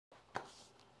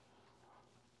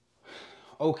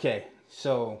Okay,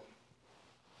 so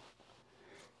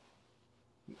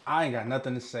I ain't got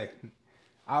nothing to say.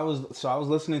 I was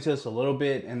listening to this a little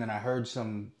bit, and then I heard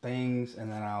some things,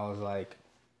 and then I was like,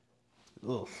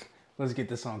 "Ugh, let's get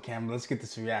this on camera. Let's get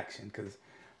this reaction, because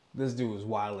this dude was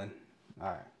wilding." All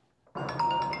right.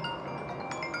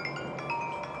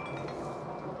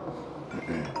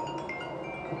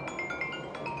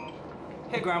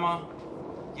 Hey, Grandma.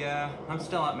 Yeah, I'm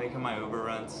still out making my Uber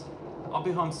runs. I'll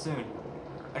be home soon.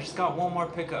 I just got one more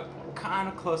pickup, kind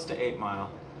of close to 8 Mile.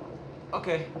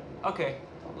 Okay.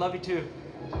 Love you too.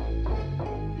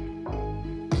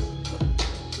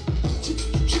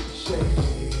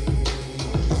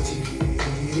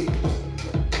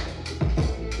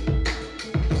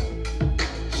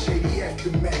 Shady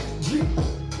after magic.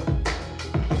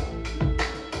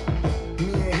 Me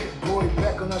and Hit Boy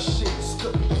back on our shit.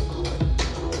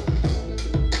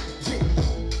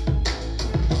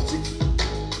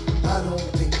 I don't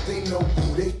think they know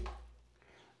who they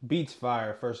Beats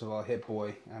fire, first of all, Hit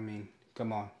Boy. I mean,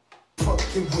 come on.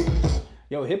 fucking with.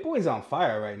 Yo, Hit Boy's on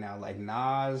fire right now. Like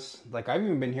Nas. Like, I've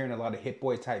even been hearing a lot of Hit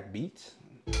Boy type beats.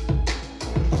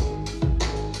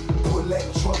 Pull that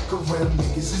truck around,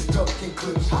 niggas is ducking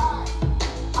clips. Hi,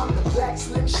 I'm the Black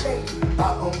Slim Shady.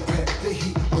 I unpack the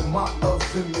heat with my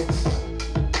oven mix.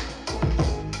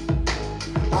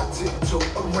 I tiptoe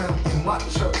around in my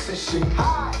trucks and shit.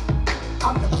 Hi,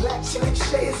 I'm the Black Slim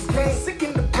Shady. Game sick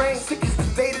in the brain, sick as the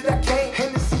day that I came.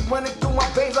 Hennessy running through my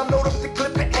veins, I load up the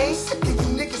clip and aim. Sick of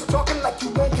you niggas talking like you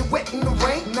won't get wet in the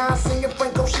rain. Now I'm singing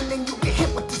Frank Ocean and you get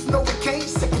hit with this Novocaine.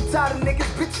 Sick and tired of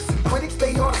niggas, bitches and critics,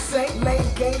 they all the same.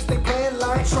 Lame games, they playing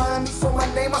line. Trying me for my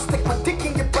name, I stick my dick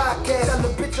in your podcast. Tell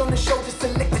a bitch on the show just to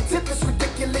lick the tip, it's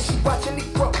ridiculous, she watching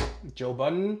it grow. Joe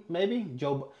Budden, maybe?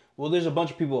 Well, there's a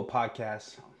bunch of people with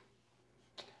podcasts.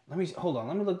 Hold on,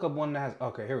 let me look up one that has,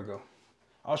 okay, here we go.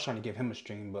 I was trying to give him a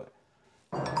stream, but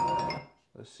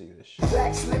let's see this shit.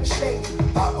 Black Slim Shady,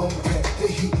 I unpack the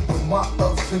heat with my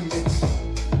oven mix.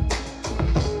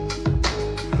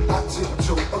 I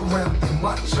tiptoe around in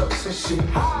my trucks and shit.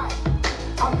 Hi,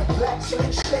 I'm the Black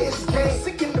Slim Shady. Game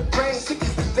sick in the brain, sick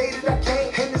as the day that I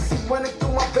came. Hennessy running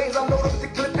through my veins, I load up the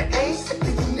clip and aim. Sick of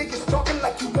you niggas talking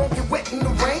like you won't get wet in the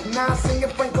rain. Now I'm singing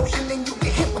Frank Ocean and you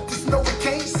get hit with this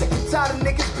Novocaine. Sick and tired of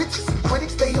niggas, bitches and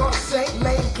critics, they all the same.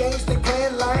 Lame games, they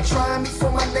playing line. Trying me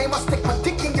for my name, I stick my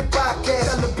dick in your podcast.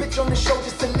 Tell a bitch on the show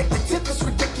just to lick the tip, it's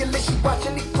ridiculous, she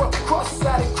watching it grow.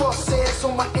 Cross-sided crosshairs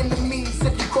on my enemies.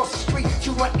 If you cross the street,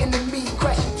 you run into me.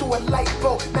 Crash into a light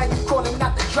bulb, now you calling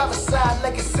out the driver's side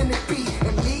like a centipede.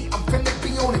 And me, I'm finna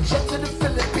be on a jet to the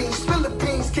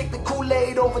Philippines. Kick the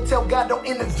Kool-Aid over, tell God don't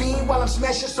intervene. While I'm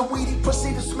smashing some weedy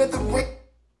pussy to smithereen.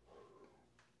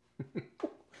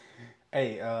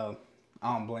 Hey, I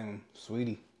don't blame him,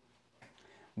 sweetie.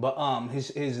 But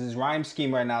his rhyme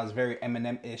scheme right now is very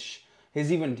Eminem-ish.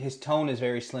 His tone is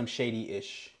very Slim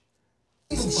Shady-ish.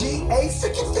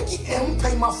 G-A-50-50-M,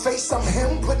 pay my face, I'm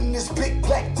him, putting this big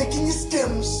black dick in your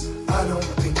skims. I don't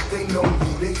think they know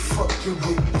who they fucking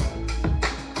with.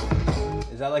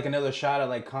 Is that like another shot at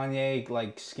like Kanye,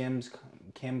 like Skims,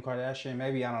 Kim Kardashian?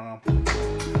 Maybe, I don't know.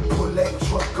 Pull that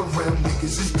truck around,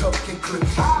 niggas is ducking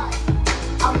clips. Hi,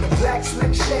 I'm the Black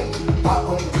Slim Shady. I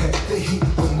unpack the heat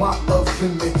with my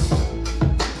oven mix.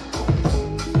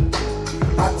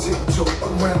 I tiptoe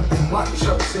around in my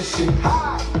trucks and shit.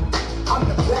 Hi, I'm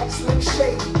the Black Slim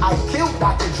Shady. I killed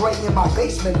Dr. Dre in my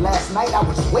basement last night. I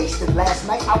was wasted last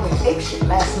night. I went apeshit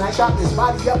last night. Chopped his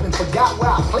body up and forgot where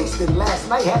I placed it last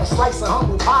night. Had a slice of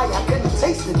humble pie, I couldn't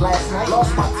taste it last night.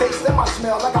 Lost my taste and my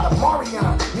smell, I got a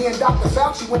Marion. Me and Dr.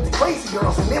 Fauci went to Crazy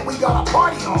Girls and then we got a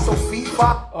party on. So feed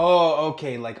pop. Oh,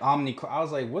 okay, like Omni. I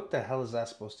was like, what the hell is that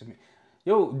supposed to mean?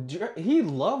 Yo, he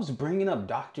loves bringing up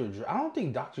Dr. Dre. I don't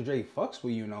think Dr. Dre fucks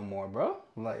with you no more, bro.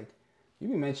 Like, you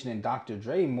be mentioning Dr.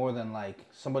 Dre more than like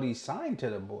somebody signed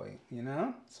to the boy, you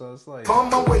know? So it's like,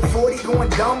 On my way 40, going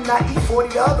dumb, not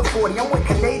E40 the other 40. I'm with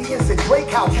Canadians at Drake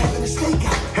House, having a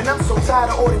steakout. And I'm so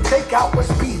tired of ordering takeout. What's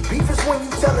beef? Beef is when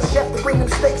you tell a chef to bring them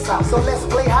steaks out. So let's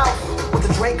play house with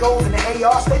the Dracos and the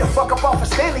AR. Stay the fuck up off of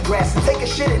Stanley Grass and take a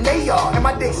shit in they yard. And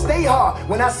my dick stay hard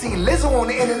when I see Lizzo on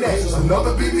the internet.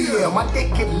 Another BBL, my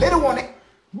dick get little on it.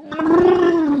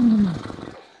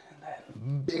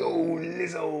 big old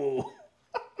Lizzo.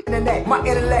 Internet. My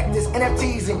intellect is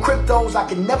NFTs and cryptos. I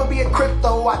can never be a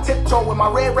crypto. I tiptoe with my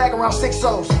red rag around 6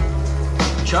 O's.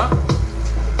 Chuck?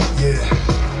 Yeah,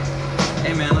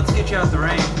 Hey man, let's get you out the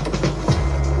rain.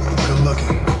 good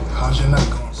looking. How's your night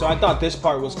going? So I thought this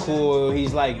part was cool.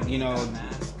 He's like, you know,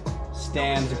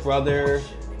 Stan's brother.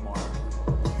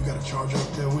 You got a charger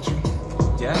up there with you?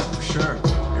 Yeah, for sure.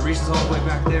 It reaches all the way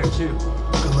back there too.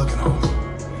 Good looking,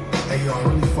 homie. Hey, yo, I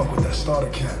really fuck with that starter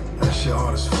camp. That shit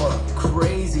hard as fuck.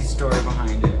 Crazy story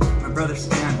behind it. My brother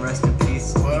Stan, rest in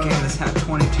peace. What? He gave me this hat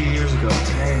 22 years ago.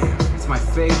 Damn. It's my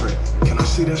favorite. Can I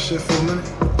see that shit for a minute?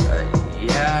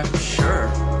 Yeah, sure.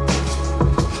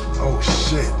 Oh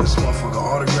shit, this motherfucker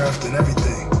autographed and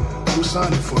everything. Who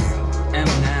signed it for you?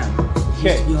 Eminem.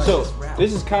 Okay, so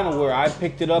this is kind of where I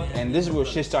picked it up, and this is where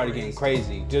shit started getting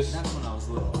crazy. Just That's when I was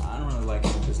little. I don't really like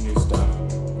this new stuff.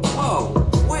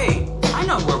 Whoa, wait. I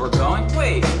know where we're going.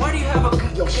 Wait, why do you have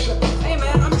a... Yo, shut the Hey,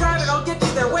 man, I'm driving. I'll get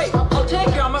you there. Wait, I'll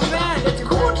take you. I'm a fan. It's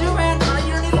cool, too, man.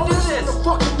 You don't need to do this.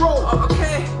 fucking road. Oh,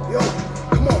 okay. Yo,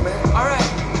 come on, man. All right.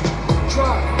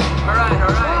 Drive. All right.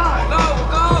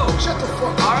 Go. Shut the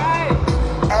fuck up. All right.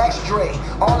 Ask Dre.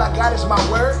 All I got is my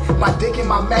word, my dick and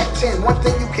my Mac 10. One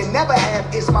thing you can never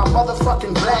have is my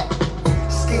motherfucking black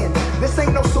skin. This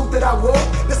ain't no suit that I wore.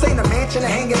 This ain't a mansion to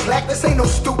hang in black. This ain't no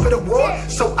stupid award.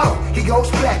 So, he goes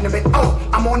platinum and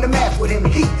I'm on the map with him.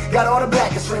 He got all the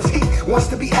blackest friends. He wants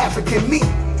to be African. Me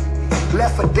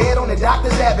left for dead on the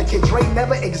doctor's advocate. Dre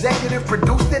never executive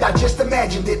produced it. I just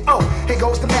imagined it. Here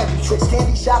goes the magic tricks,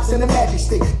 candy shops and the magic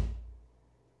stick.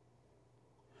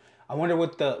 I wonder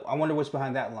what's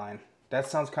behind that line. That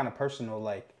sounds kind of personal.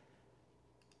 Like,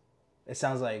 it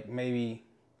sounds like maybe.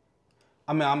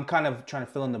 I mean, I'm kind of trying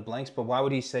to fill in the blanks, but why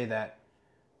would he say that?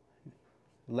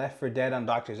 Left for dead on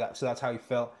doctors. So that's how he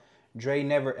felt. Dre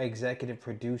never executive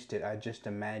produced it. I just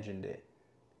imagined it.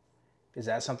 Is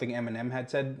that something Eminem had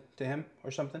said to him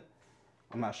or something?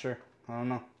 I'm not sure. I don't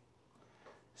know.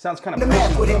 Sounds kind of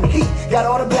personal. With him, he got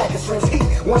all the blackest friends. He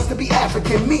wants to be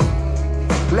African. Me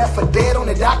left for dead on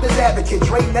the doctor's advocate.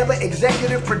 Dre never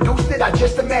executive produced it. I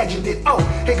just imagined it.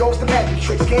 Here goes the magic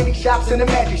tricks, candy shops and the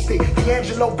magic stick.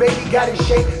 D'Angelo baby got in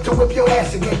shape to whip your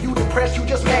ass again. You depressed, you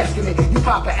just masking it. You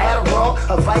pop an Adderall,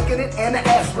 a Vicodin, and an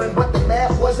aspirin, but the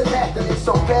math wasn't acting it.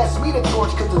 So pass me the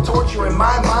torch, cause the torture in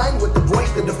my mind with the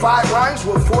voice that defied rhymes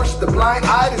will force the blind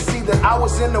eye to see that I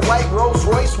was in the white Rolls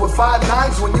Royce with 5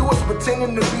 nines when you was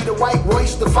pretending to be the white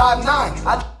Royce, the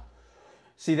 5'9".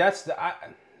 See, that's the.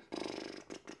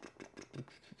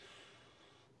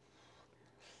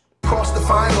 Cross the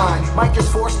fine line, might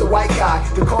just force the white guy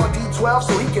to call D12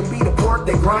 so he can be the pork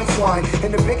that grinds swine.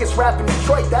 And the biggest rap in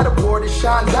Detroit, that award is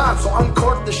Sean Don. So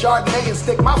uncork the Chardonnay and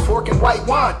stick my fork in white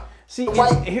wine. See,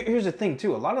 here's the thing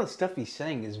too. A lot of the stuff he's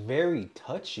saying is very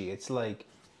touchy. It's like,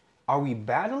 are we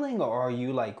battling or are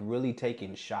you like really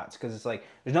taking shots? Because it's like,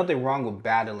 there's nothing wrong with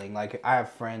battling. Like, I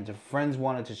have friends. If friends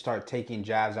wanted to start taking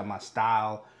jabs at my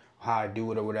style, how I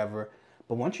do it or whatever.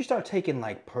 But once you start taking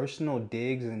like personal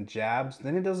digs and jabs,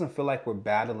 then it doesn't feel like we're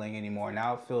battling anymore.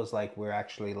 Now it feels like we're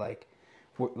actually like,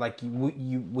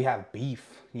 we have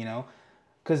beef, you know?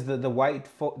 Because the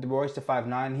Royce the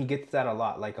 5'9", he gets that a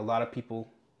lot. Like, a lot of people,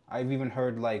 I've even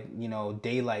heard like, you know,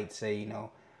 Daylight say, you know,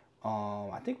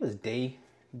 I think it was Day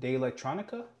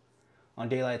Electronica on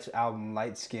Daylight's album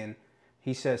Light Skin.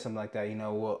 He said something like that, you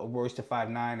know, well, Royce the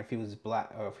 5'9", if he was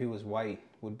black or if he was white,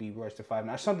 would be Royce the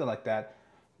 5'9", or something like that.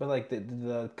 But like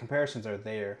the comparisons are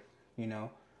there, you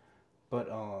know. But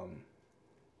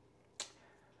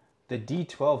the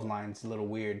D12 line's a little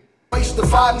weird. Race the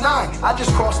 5'9", I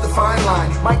just crossed the fine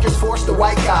line. Might just force the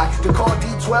white guy to call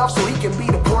D12 so he can be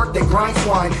the pork that grinds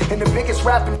swine. And the biggest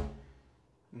rapping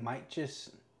might just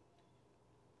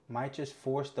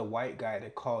force the white guy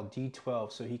to call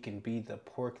D12 so he can be the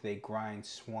pork that grinds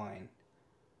swine.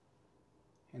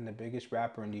 And the biggest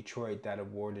rapper in Detroit, that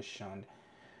award is shunned.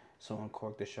 So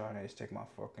uncork the Chardonnay, stick my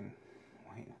fork in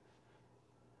white.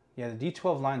 Yeah, the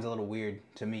D12 line's a little weird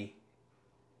to me.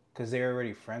 Because they're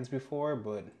already friends before,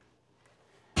 but...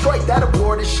 Detroit, that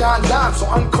award is Sean Don. So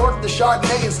uncork the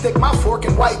Chardonnay and stick my fork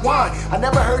in white wine. I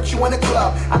never heard you in a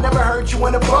club. I never heard you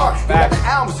in a bar. 11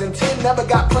 albums and 10 never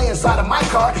got play inside of my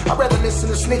car. I'd rather listen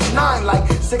to Snitch 9 like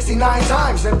 69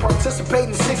 times than participate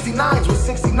in 69s with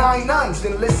 69 nuns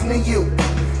than listen to you.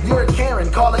 You're a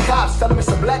Karen, call the cops, tell him it's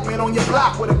a black man on your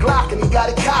block with a Glock and he got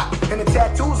a cop. And the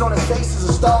tattoos on his face is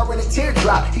a star and a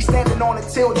teardrop. He's standing on a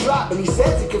till drop and he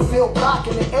says he can feel block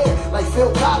in the air like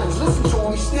Phil Collins. Listen to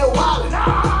him, he's still wildin'.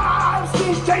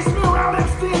 Epstein's chasing me around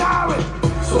Epstein Island.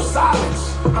 So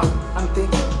silence, I'm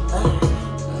thinking,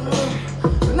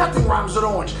 nothing rhymes with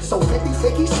orange. So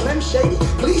 50-50, Slim Shady,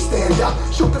 please stand up.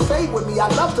 Shoot the fade with me, I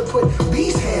love to put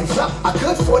these hands up. I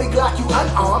could 40 Glock you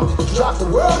unarmed. Drop the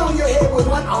world on your head with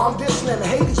one arm. This Slim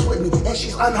Hailey's with me, and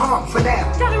she's unharmed for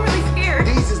now. Got really scared.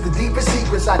 These is the deepest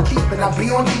secrets I keep, and I be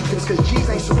on defense, cause G's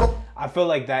ain't supposed. I feel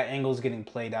like that angle's getting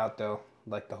played out though.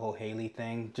 Like the whole Haley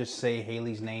thing. Just say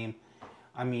Haley's name.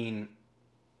 I mean,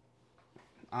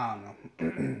 I don't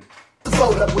know.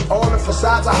 Fold up with all the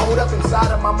facades I hold up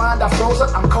inside of my mind. I froze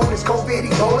up. I'm cold as COVID,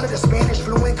 Ebola. The Spanish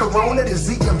flu in Korea. corona, the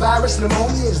Zika virus,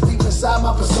 pneumonia is deep inside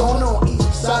my persona. On each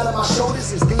side of my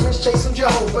shoulders is demons chasing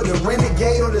Jehovah. The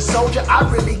renegade or the soldier,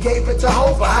 I really gave it to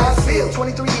Hova. How I feel,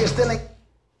 23 years still ain't.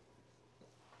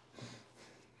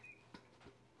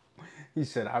 He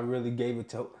said, I really gave it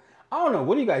to... I don't know.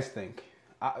 What do you guys think?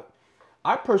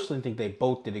 I personally think they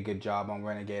both did a good job on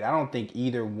Renegade. I don't think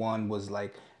either one was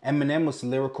like... Eminem was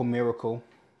Lyrical Miracle.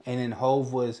 And then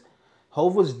Hove was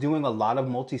doing a lot of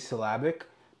multisyllabic.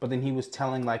 But then he was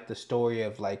telling like the story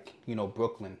of like, you know,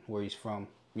 Brooklyn, where he's from.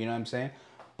 You know what I'm saying?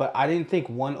 But I didn't think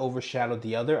one overshadowed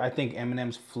the other. I think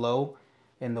Eminem's flow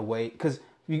and the way... Because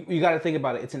you got to think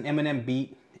about it. It's an Eminem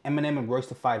beat. Eminem and Royce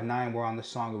the 5'9" were on the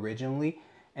song originally.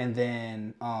 And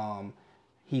then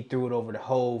he threw it over to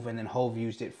Hove, and then Hove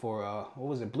used it for, what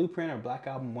was it, Blueprint or Black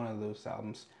Album? One of those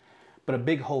albums. But a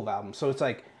big Hove album. So it's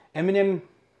like Eminem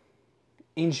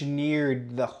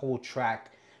engineered the whole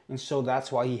track. And so that's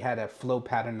why he had a flow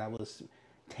pattern that was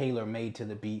tailor-made to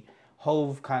the beat.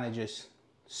 Hove kind of just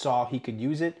saw he could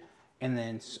use it. And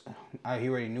then he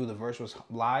already knew the verse was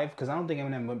live. Because I don't think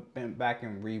Eminem went back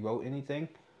and rewrote anything.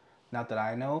 Not that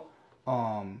I know.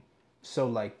 So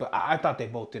like, but I thought they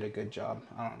both did a good job.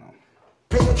 I don't know.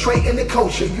 Penetrating the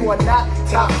culture, you are not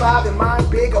top 5 in mind,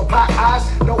 big or pop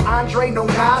eyes. No Andre, no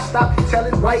Nas, stop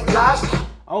telling white lies.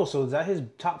 Oh, so is that his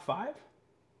top 5?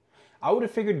 I would have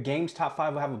figured Game's top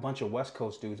 5 would have a bunch of West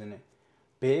Coast dudes in it.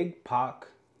 Big, Pac,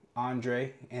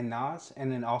 Andre, and Nas,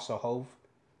 and then also Hove.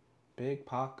 Big,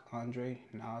 Pac, Andre,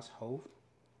 Nas, Hove.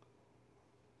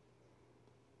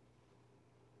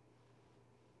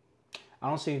 I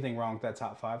don't see anything wrong with that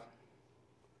top 5.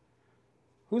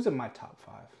 Who's in my top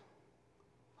 5?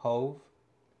 Hove,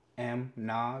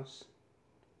 Nas,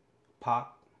 Pac,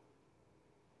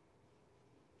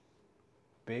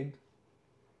 Big,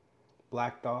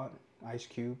 Black Thought, Ice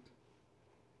Cube.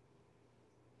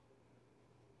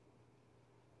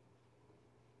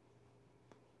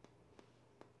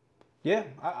 Yeah,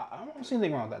 I don't see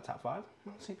anything wrong with that top 5. I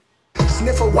don't see.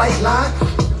 Sniff a white line,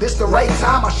 this the right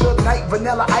time. I should Knight,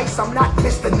 Vanilla Ice, I'm not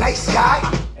Mr. Nice Guy.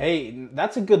 Hey,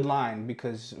 that's a good line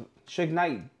because Suge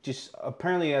Knight just,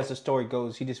 apparently as the story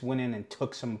goes, he just went in and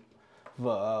took some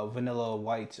Vanilla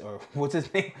White's, or what's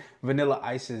his name? Vanilla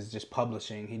Ice's just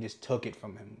publishing. He just took it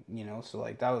from him, you know? So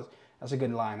like that's a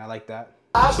good line. I like that.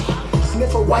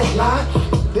 Sniff a white line,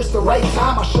 this the right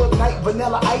time. I should Knight,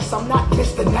 Vanilla Ice, I'm not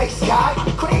Mr. Nice Guy.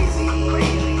 Crazy, I'm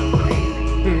crazy.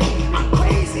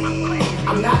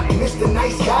 I'm not Mr.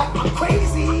 Nice Guy, I'm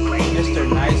crazy. Mr.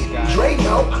 Nice Guy. Dre,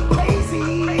 no, I'm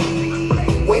crazy.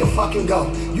 Way to fucking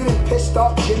go. You done pissed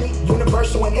off Jimmy,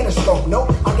 Universal, and Interscope.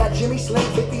 Nope, I got Jimmy, Slim,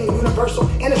 50, and Universal,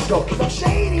 Interscope. Cause I'm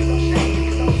shady.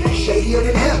 Shadier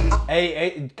than him.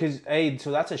 Hey,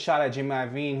 so that's a shot at Jimmy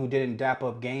Iovine, who didn't dap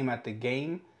up Game at the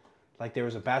game. Like there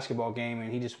was a basketball game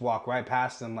and he just walked right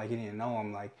past him like he didn't know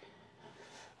him. Like,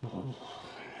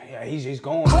 yeah, he's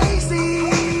going. Crazy.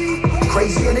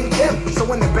 Crazier than Kim. So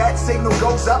when the bat signal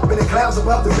goes up and the clouds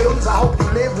above the buildings, I hope you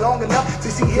live long enough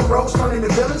to see heroes turn into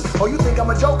villains. Or you think I'm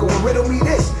a joker? Well, riddle me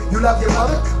this. You love your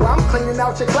mother? Well, I'm cleaning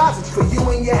out your closets for you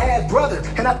and your half brother.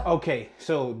 And Okay,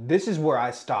 so this is where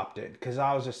I stopped it. Because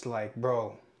I was just like,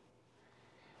 bro,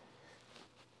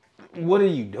 what are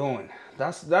you doing?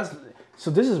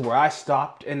 So this is where I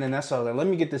stopped. And then that's all. Let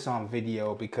me get this on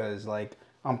video because like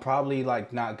I'm probably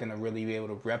like not going to really be able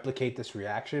to replicate this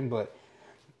reaction. But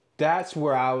that's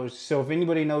where I was. So if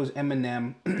anybody knows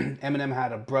Eminem, Eminem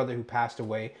had a brother who passed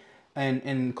away.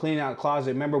 And cleaning out the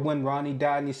closet. Remember when Ronnie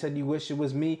died and he said, you wish it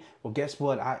was me? Well, guess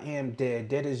what? I am dead.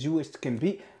 Dead as you as can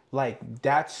be. Like,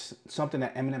 that's something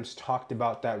that Eminem's talked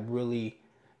about that really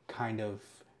kind of,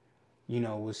 you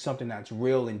know, was something that's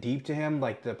real and deep to him.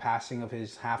 Like the passing of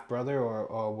his half-brother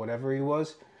or whatever he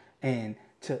was. And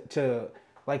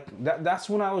that's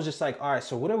when I was just like, all right,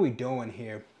 so what are we doing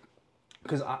here?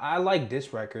 Because I like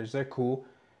diss records. They're cool.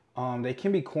 They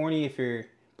can be corny if you're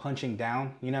punching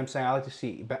down. You know what I'm saying? I like to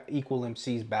see equal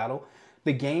MCs battle.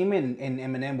 The Game and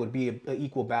Eminem would be an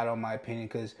equal battle in my opinion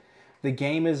because The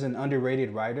Game is an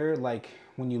underrated writer. Like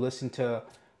when you listen to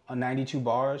 92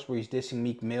 Bars where he's dissing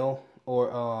Meek Mill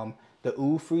or the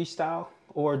Ooh freestyle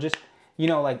or just, you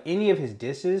know, like any of his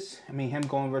disses. I mean, him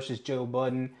going versus Joe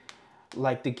Budden.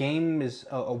 Like The Game is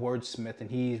a wordsmith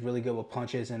and he's really good with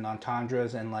punches and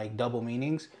entendres and like double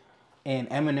meanings. And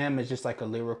Eminem is just like a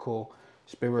lyrical,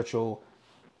 spiritual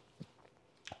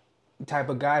type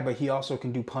of guy, but he also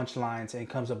can do punchlines and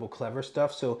comes up with clever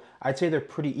stuff. So I'd say they're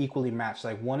pretty equally matched.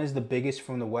 Like one is the biggest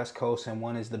from the West Coast and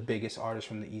one is the biggest artist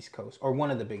from the East Coast. Or one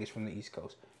of the biggest from the East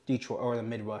Coast. Detroit or the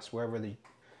Midwest, wherever the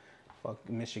fuck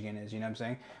Michigan is, you know what I'm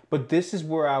saying? But this is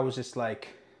where I was just like,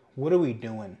 what are we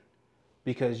doing?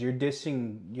 because you're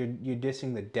dissing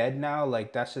the dead now.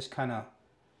 Like that's just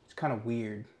it's kind of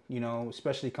weird, you know,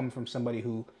 especially coming from somebody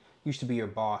who used to be your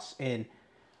boss. And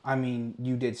I mean,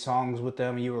 you did songs with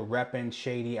them, you were repping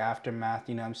Shady Aftermath,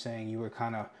 you know what I'm saying? You were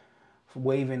kind of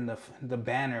waving the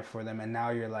banner for them, and now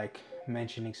you're like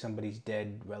mentioning somebody's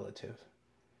dead relative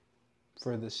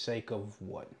for the sake of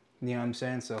what? You know what I'm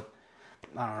saying? So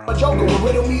I don't know. A joker will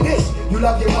riddle me this. You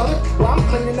love your mother? Well, I'm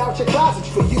cleaning out your closets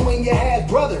for you and your half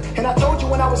brother. And I told you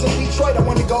when I was in Detroit, I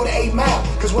wanted to go to 8 Mile.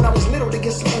 Cause when I was little to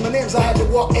get some Eminems, I had to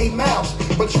walk 8 miles.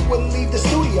 But you wouldn't leave the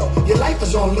studio. Your life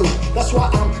is on loop. That's why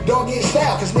I'm doggy in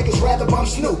style. Cause niggas rather bump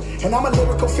Snoop. And I'm a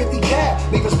lyrical 50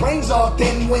 cal. Leave his brains all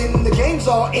thin when the game's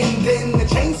all in. Then the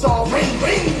chainsaw ring,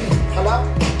 ring. Hello?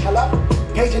 Hello?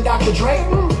 Page and Dr. Dre.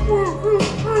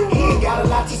 He ain't got a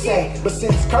lot to say, but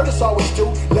since Curtis always do,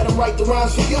 let him write the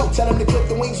rhymes for you. Tell him to clip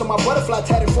the wings on my butterfly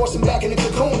tat and force him back in the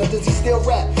cocoon. Or does he still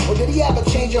rap? Or did he ever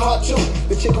change your heart too?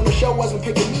 The chick on the show wasn't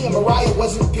picking me and Mariah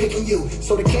wasn't picking you.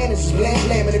 So the cannons is blam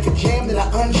blam, and if it jam, then I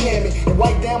unjam it and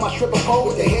wipe down my stripper pole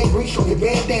with the hair grease from your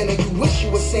bandana. You wish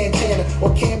you was Santana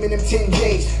or Cam in them 10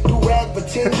 J's. Do rag for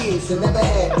 10 years and never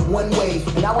had one wave.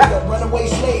 And I was a runaway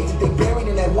slave that they buried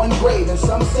in that one grave. And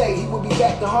some say he will be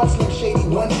back to haunt Slim Shady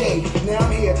one day. Now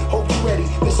I'm here, hope you ready.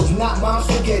 This is not Mom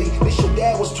Spaghetti. This your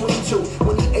dad was 22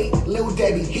 when he ate Lil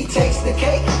Debbie. He takes the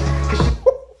cake.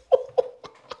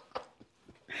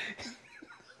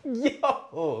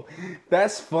 Yo,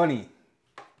 that's funny.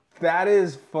 That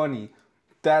is funny.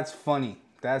 That's funny.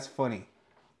 That's funny.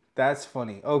 That's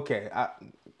funny. Okay,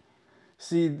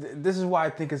 see, this is why I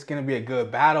think it's gonna be a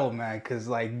good battle, man. Cause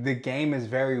like the game is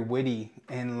very witty,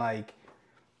 and like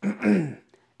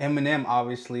Eminem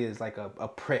obviously is like a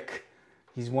prick.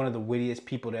 He's one of the wittiest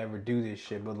people to ever do this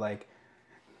shit. But like,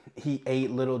 he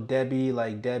ate Little Debbie,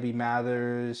 like Debbie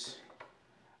Mathers.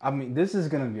 I mean, this is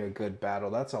gonna be a good battle.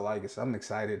 That's all I guess. I'm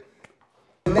excited.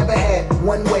 Never had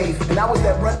one wave, and I was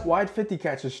that run. Why'd 50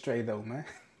 catch a stray though, man?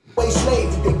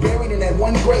 Slave that they buried in that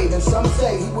one grave, and some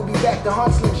say he will be back to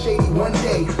haunt Slim Shady one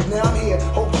day. Now I'm here,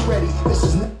 hope you ready. This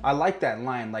is. I like that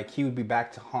line, like he would be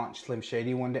back to haunt Slim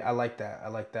Shady one day. I like that. I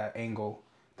like that angle.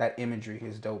 That imagery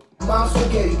is dope. Mom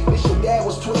Spaghetti, this your dad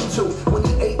was 22 when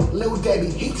he ate Lil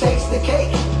Debbie. He takes the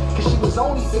cake, cause she was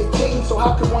only 15. So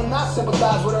how could one not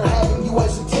sympathize with her having you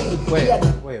as a teen?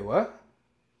 Wait, what?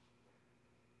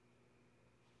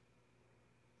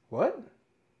 What?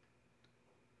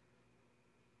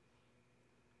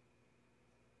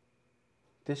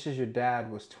 This is your dad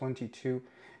was 22.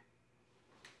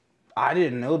 I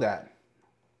didn't know that.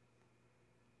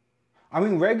 I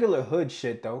mean, regular hood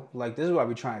shit, though. Like, this is what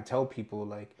we trying to tell people.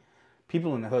 Like,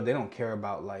 people in the hood, they don't care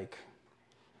about, like...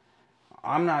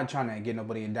 I'm not trying to get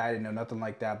nobody indicted or nothing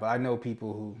like that, but I know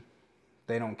people who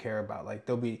they don't care about. Like,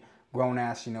 they'll be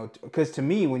grown-ass, you know... Because to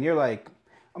me, when you're, like...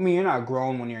 I mean, you're not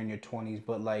grown when you're in your 20s,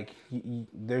 but, like,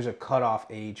 there's a cutoff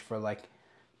age for, like,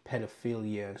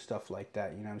 pedophilia and stuff like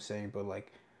that, you know what I'm saying? But,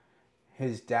 like,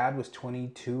 his dad was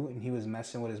 22, and he was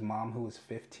messing with his mom, who was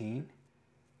 15.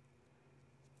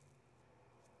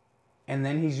 And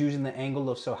then he's using the angle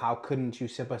of, so how couldn't you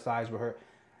sympathize with her?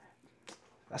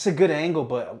 That's a good angle,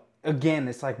 but again,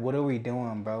 it's like, what are we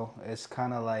doing, bro? It's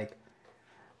kind of like,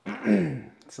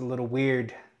 it's a little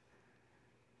weird.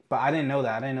 But I didn't know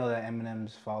that. I didn't know that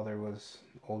Eminem's father was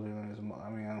older than his mother. I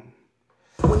mean,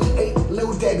 when he ate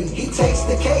Lil Debbie, he takes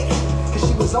the cake, cause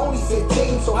she was only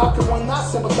 15. So how could one not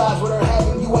sympathize with her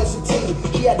having you as a teen?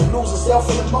 She had to lose herself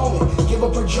in the moment, give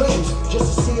up her dreams,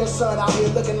 just to see her son out here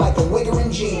looking like a wigger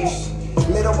in jeans.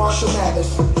 Little Marshall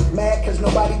Mathers, mad cause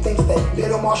nobody thinks that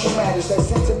Little Marshall matters. That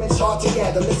sentiment's hard to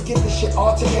gather, let's get this shit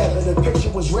all together. The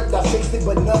picture was ripped, I fixed it,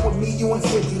 but none with me, you and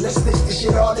 50. Let's stitch this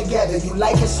shit all together. You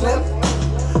like it, Slim?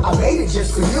 I made it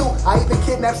just for you. I even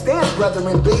kidnapped Stan's brother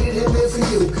and baited him in for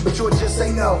you. But you'll just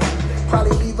say no,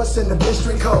 probably leave us in the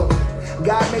blistering cold.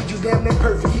 God made you damn near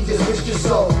perfect, he just missed your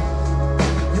soul.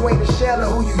 You ain't a shell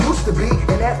of who you used to be,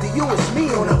 and after you it's me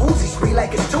on a Uzi spree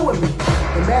like it's two of me.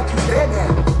 And Matthew's dead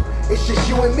now. It's just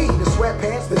you and me, the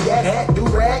sweatpants, the dad hat,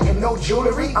 do-rag, and no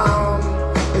jewelry.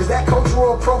 Is that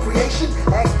cultural appropriation?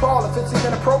 Ask Paul if it's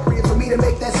even appropriate for me to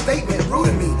make that statement. Rude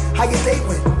to me, how your date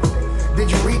went? Did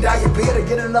you re-dye your beard or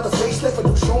get another facelift or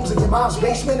do shrooms in your mom's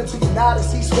basement until you nod and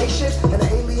see spaceships and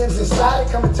the aliens inside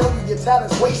it come and tell you your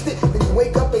talent's wasted? Then you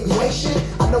wake up and you ain't shit.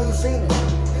 I know you fiending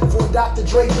for a Dr.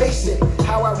 Dre basic.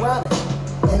 How ironic,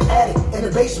 an addict in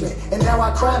the basement, and now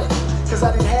I chronic. Cause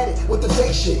I done had it with the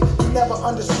fake shit. You never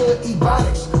understood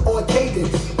ebonics or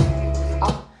cadence.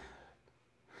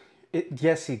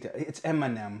 Yes, he does. It's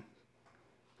Eminem.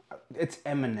 It's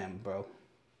Eminem, bro.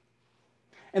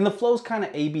 And the flow's kind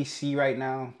of ABC right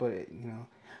now, but you know,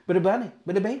 but about it,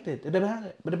 but about it, but about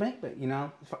it, but about it. You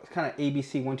know, it's kind of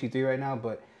ABC 1 2 3 right now,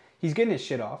 but he's getting his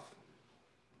shit off.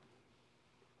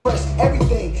 Press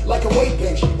everything like a weight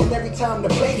bench, and every time the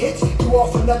plate hits, you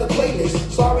off another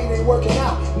playlist. Sorry it ain't working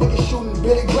out, niggas shooting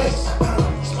Billy Glaze.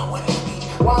 It's my winning speech.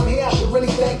 While I'm here, I should really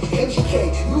thank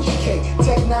MGK, UGK,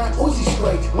 Tech 9, Uzi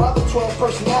Spray. My other 12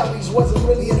 personalities wasn't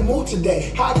really in the mood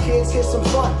today. Hi kids, here's some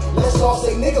fun. Let's all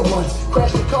say nigga once.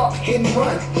 Crash the car, hit and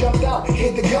run. Jumped out,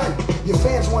 hit the gun. Your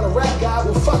fans want a rap guy?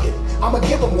 Well, fuck it. I'ma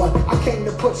give him one. I came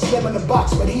to put Slim in the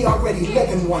box, but he already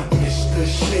living one. Mr.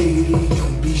 Shady,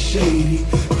 don't be shady.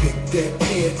 Pick that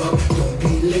pen up, don't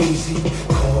be lazy.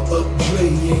 Call up Dre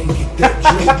and get that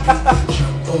Dre.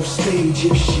 Jump off stage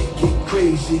if shit get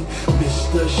crazy.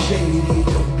 Mr. Shady,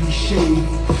 don't be shady.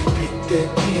 Pick that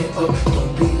pen up,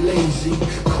 don't be lazy.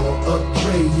 Call up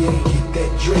Dre and get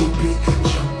that Dre beat.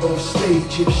 Jump off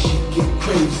stage if shit get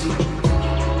crazy.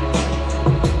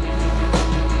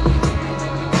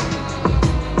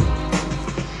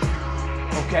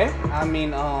 Okay, I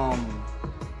mean,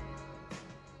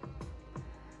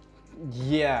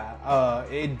 yeah,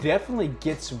 it definitely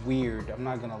gets weird. I'm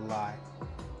not gonna lie.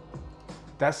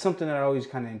 That's something that always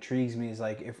kind of intrigues me, is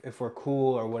like if we're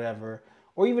cool or whatever,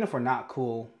 or even if we're not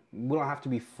cool, we don't have to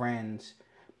be friends.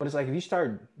 But it's like if you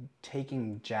start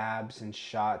taking jabs and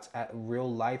shots at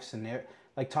real life scenario,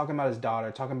 like talking about his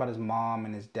daughter, talking about his mom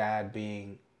and his dad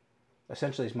being,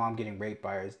 essentially his mom getting raped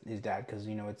by his dad, because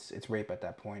you know it's rape at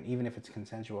that point, even if it's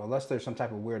consensual, unless there's some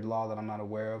type of weird law that I'm not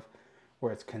aware of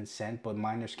where it's consent, but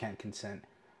minors can't consent.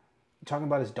 Talking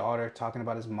about his daughter, talking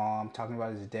about his mom, talking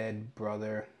about his dead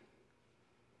brother,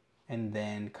 and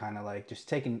then kind of like just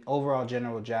taking overall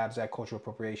general jabs at cultural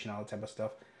appropriation, all that type of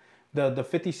stuff. The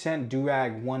 50 Cent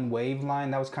Durag One Wave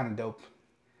line, that was kind of dope,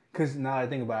 because now that I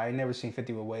think about it, I never seen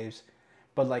 50 with waves.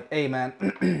 But like, hey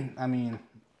man, I mean,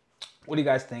 what do you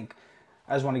guys think?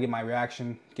 I just want to get my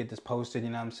reaction, get this posted, you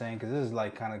know what I'm saying? Because this is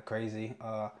like kind of crazy.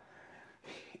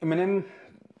 Eminem,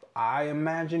 I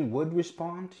imagine, would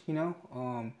respond, you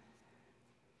know?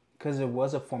 Because it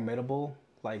was a formidable,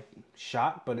 like,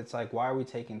 shot. But it's like, why are we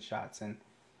taking shots? And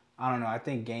I don't know. I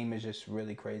think game is just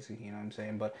really crazy, you know what I'm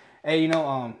saying? But, hey, you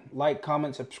know, like,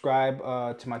 comment, subscribe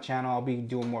to my channel. I'll be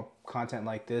doing more content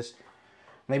like this.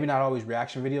 Maybe not always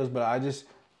reaction videos, but I just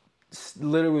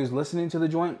literally was listening to the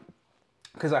joint,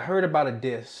 because I heard about a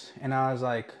diss, and I was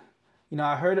like, you know,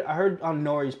 I heard on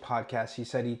Nori's podcast, he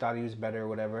said he thought he was better or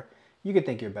whatever. You could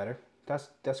think you're better.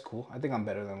 That's cool. I think I'm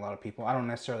better than a lot of people. I don't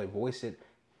necessarily voice it,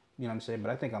 you know what I'm saying,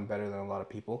 but I think I'm better than a lot of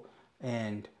people.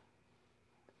 And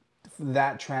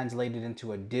that translated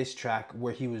into a diss track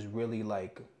where he was really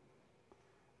like,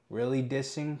 really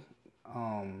dissing.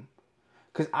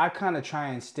 Because I kind of try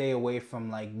and stay away from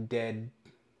like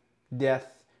death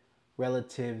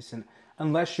relatives, and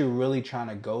unless you're really trying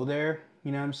to go there,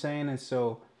 you know what I'm saying? And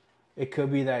so it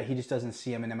could be that he just doesn't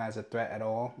see Eminem as a threat at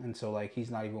all, and so like he's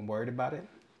not even worried about it.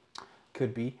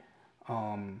 Could be.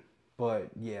 But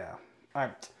yeah. All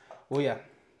right. Well, yeah.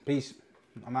 Peace.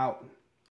 I'm out.